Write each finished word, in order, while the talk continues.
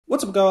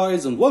What's up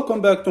guys, and welcome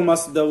back to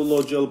Must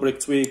Download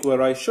Jailbreak tweak,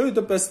 where I show you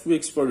the best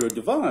tweaks for your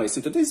device.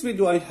 In today's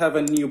video I have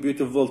a new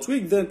beautiful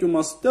tweak that you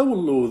must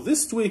download.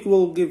 This tweak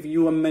will give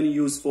you many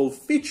useful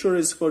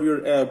features for your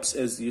apps,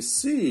 as you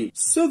see.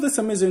 So this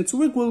amazing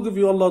tweak will give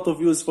you a lot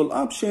of useful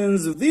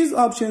options. These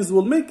options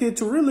will make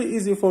it really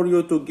easy for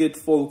you to get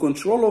full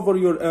control over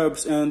your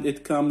apps, and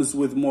it comes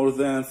with more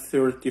than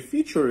 30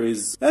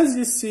 features. As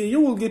you see, you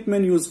will get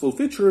many useful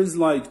features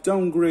like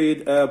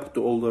downgrade app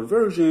to older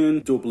version,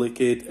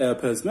 duplicate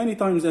app as many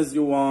times as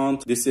you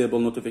want, disable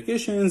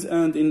notifications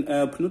and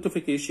in-app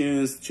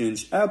notifications,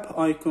 change app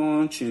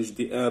icon, change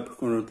the app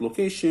current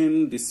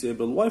location,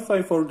 disable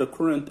Wi-Fi for the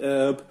current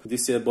app,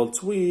 disable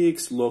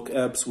tweaks, lock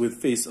apps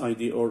with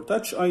FaceID or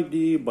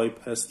TouchID,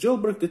 bypass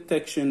jailbreak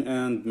detection,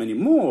 and many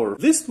more.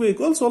 This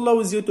tweak also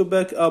allows you to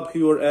back up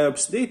your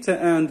app's data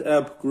and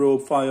app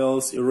group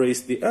files,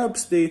 erase the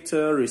app's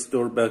data,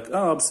 restore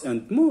backups,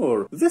 and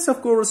more. This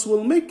of course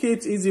will make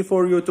it easy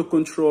for you to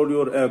control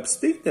your app's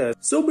data.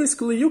 So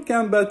basically you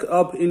can back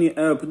up any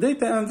app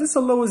data, and this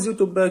allows you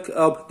to back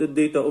up the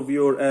data of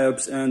your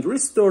apps and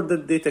restore the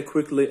data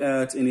quickly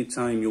at any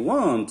time you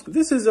want.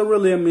 This is a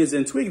really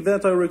amazing tweak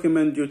that I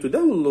recommend you to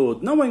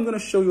download. Now I'm going to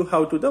show you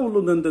how to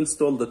download and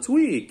install the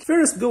tweak.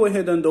 First, go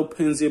ahead and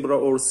open Zebra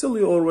or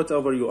Sileo or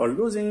whatever you are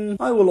using.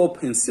 I will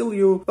open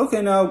Sileo.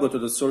 Okay, now go to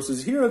the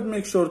sources here and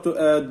make sure to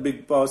add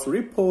BigBoss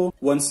repo.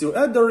 Once you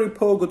add the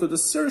repo, go to the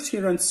search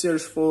here and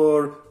search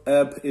for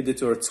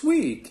AppEditor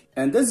tweak,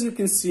 and as you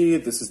can see,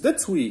 this is the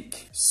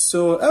tweak.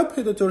 So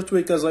AppEditor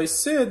tweak, as I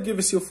said,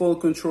 gives you full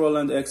control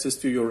and access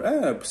to your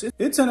apps.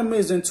 It's an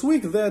amazing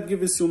tweak that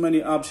gives you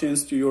many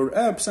options to your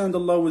apps and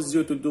allows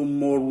you to do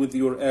more with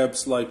your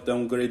apps, like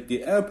downgrade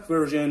the app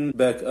version,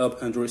 back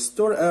up and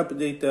restore app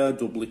data,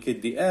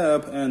 duplicate the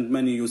app, and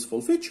many useful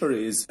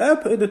features.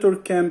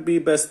 AppEditor can be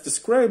best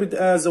described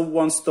as a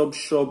one-stop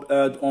shop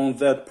add-on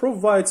that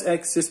provides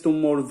access to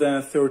more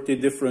than 30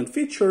 different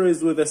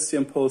features with a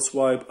simple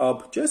swipe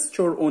up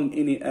gesture on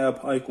any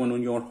app icon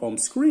on your home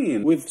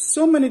screen. With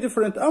so many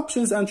different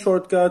options and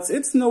shortcuts,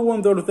 it's no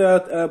wonder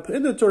that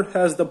AppEditor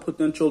has the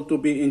potential to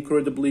be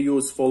incredibly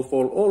useful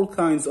for all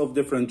kinds of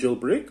different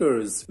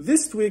jailbreakers.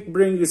 This tweak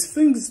brings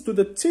things to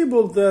the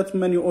table that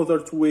many other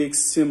tweaks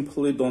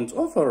simply don't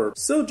offer.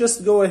 So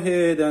just go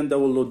ahead and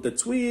download the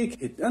tweak,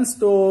 hit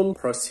install,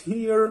 press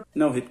here,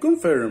 now hit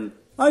confirm.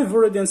 I've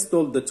already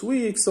installed the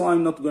tweak, so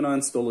I'm not gonna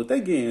install it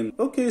again.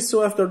 Okay,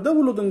 so after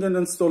downloading and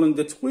installing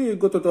the tweak,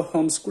 go to the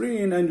home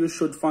screen and you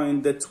should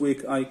find the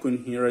tweak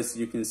icon here, as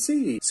you can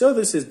see. So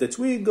this is the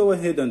tweak. Go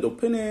ahead and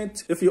open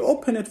it. If you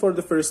open it for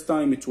the first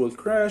time, it will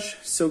crash,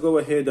 so go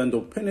ahead and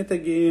open it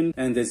again.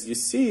 And as you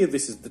see,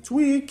 this is the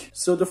tweak.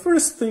 So the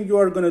first thing you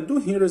are gonna do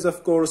here is,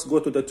 of course, go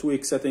to the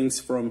tweak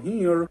settings from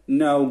here.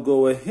 Now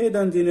go ahead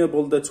and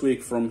enable the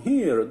tweak from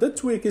here. The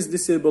tweak is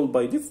disabled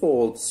by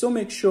default, so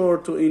make sure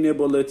to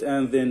enable it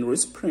and then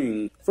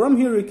respring. From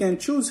here you can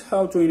choose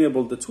how to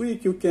enable the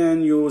tweak. You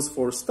can use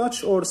force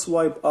touch or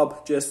swipe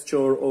up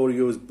gesture, or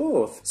use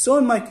both. So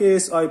in my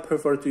case I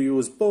prefer to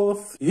use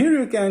both. Here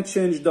you can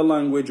change the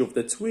language of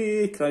the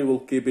tweak. I will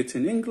keep it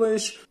in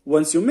English.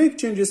 Once you make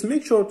changes,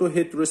 make sure to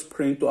hit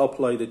respring to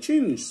apply the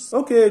changes.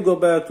 Okay, go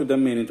back to the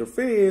main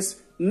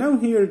interface. Now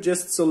here,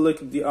 just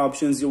select the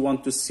options you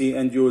want to see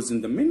and use in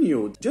the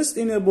menu. Just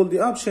enable the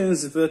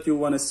options that you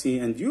want to see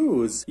and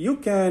use. You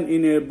can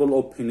enable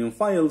opening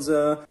files.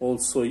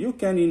 Also, you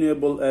can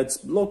enable ads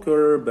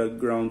blocker,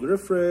 background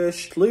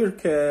refresh, clear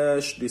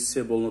cache,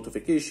 disable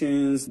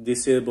notifications,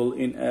 disable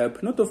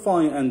in-app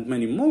notify, and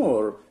many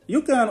more.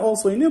 You can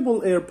also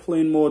enable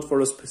airplane mode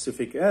for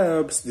specific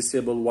apps,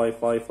 disable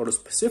Wi-Fi for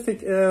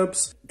specific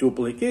apps,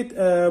 duplicate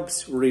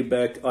apps,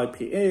 reback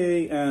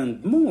IPA,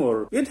 and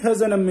more. It has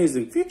an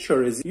amazing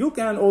features. You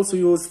can also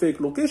use fake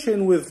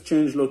location with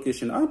change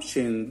location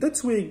option. The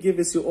tweak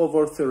gives you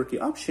over 30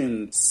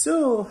 options.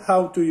 So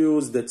how to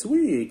use the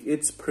tweak?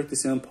 It's pretty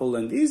simple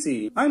and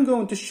easy. I'm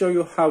going to show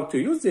you how to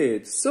use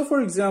it. So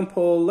for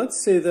example,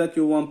 let's say that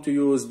you want to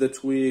use the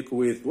tweak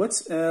with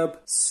WhatsApp.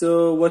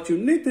 So what you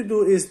need to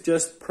do is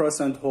just press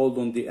and hold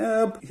on the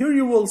app. Here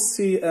you will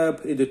see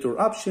AppEditor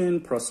option,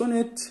 press on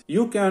it.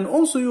 You can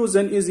also use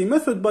an easy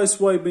method by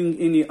swiping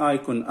any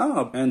icon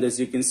up, and as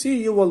you can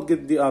see, you will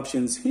get the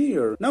options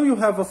here. Now you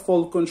have a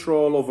full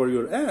control over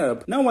your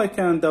app. Now I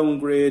can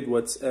downgrade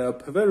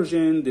WhatsApp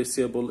version,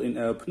 disable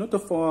in-app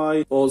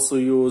notify, also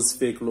use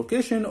fake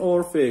location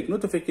or fake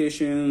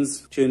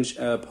notifications, change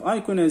app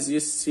icon. As you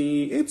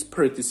see, it's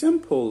pretty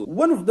simple.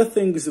 One of the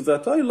things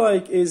that I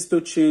like is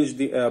to change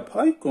the app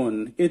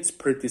icon. It's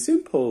pretty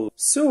simple.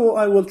 So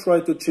I will try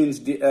to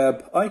change the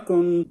app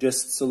icon.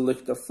 Just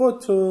select a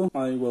photo.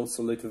 I will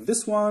select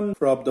this one.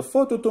 Crop the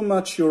photo to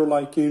match your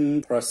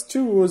liking. Press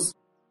choose.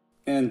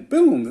 And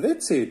boom,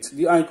 that's it.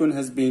 The icon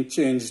has been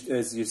changed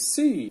as you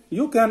see.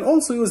 You can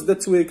also use the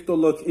tweak to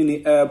lock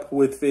any app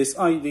with Face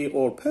ID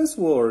or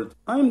password.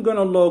 I'm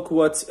gonna lock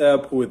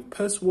WhatsApp with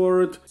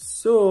password.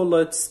 So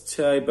let's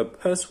type a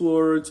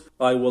password.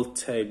 I will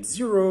type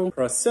 0,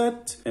 press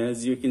set.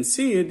 As you can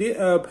see, the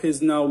app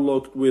is now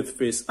locked with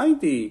Face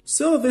ID.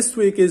 So this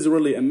tweak is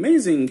really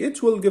amazing.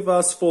 It will give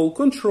us full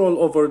control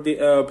over the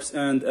apps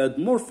and add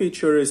more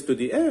features to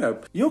the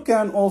app. You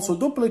can also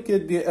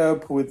duplicate the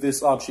app with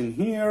this option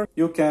here.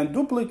 You can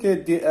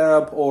duplicate the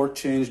app or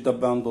change the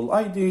bundle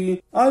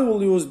ID. I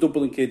will use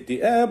duplicate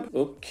the app.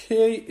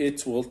 Okay,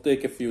 it will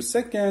take a few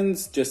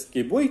seconds. Just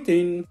keep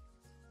waiting.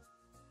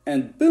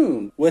 And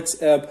boom,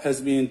 WhatsApp has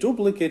been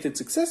duplicated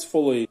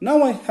successfully.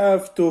 Now I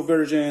have two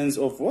versions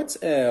of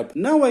WhatsApp.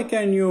 Now I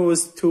can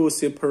use two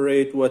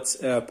separate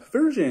WhatsApp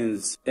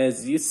versions.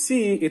 As you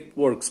see, it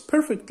works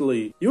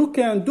perfectly. You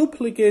can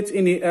duplicate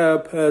any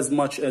app as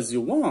much as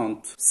you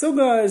want. So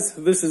guys,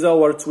 this is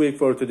our tweak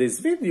for today's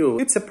video.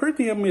 It's a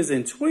pretty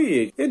amazing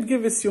tweak. It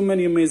gives you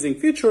many amazing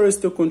features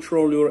to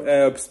control your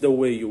apps the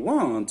way you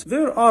want.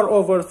 There are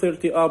over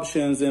 30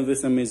 options in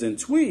this amazing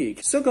tweak.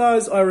 So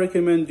guys, I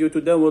recommend you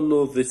to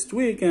download this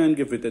tweak and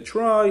give it a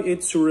try.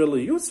 It's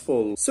really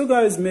useful. So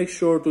guys, make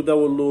sure to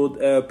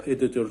download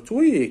AppEditor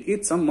tweak.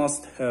 It's a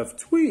must-have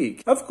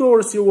tweak. Of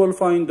course, you will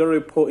find the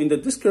repo in the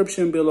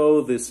description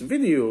below this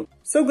video.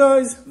 So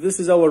guys, this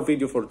is our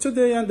video for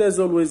today, and as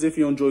always, if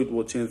you enjoyed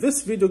watching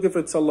this video, give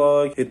it a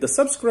like, hit the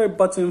subscribe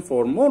button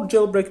for more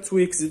jailbreak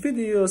tweaks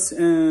videos,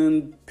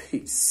 and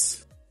peace.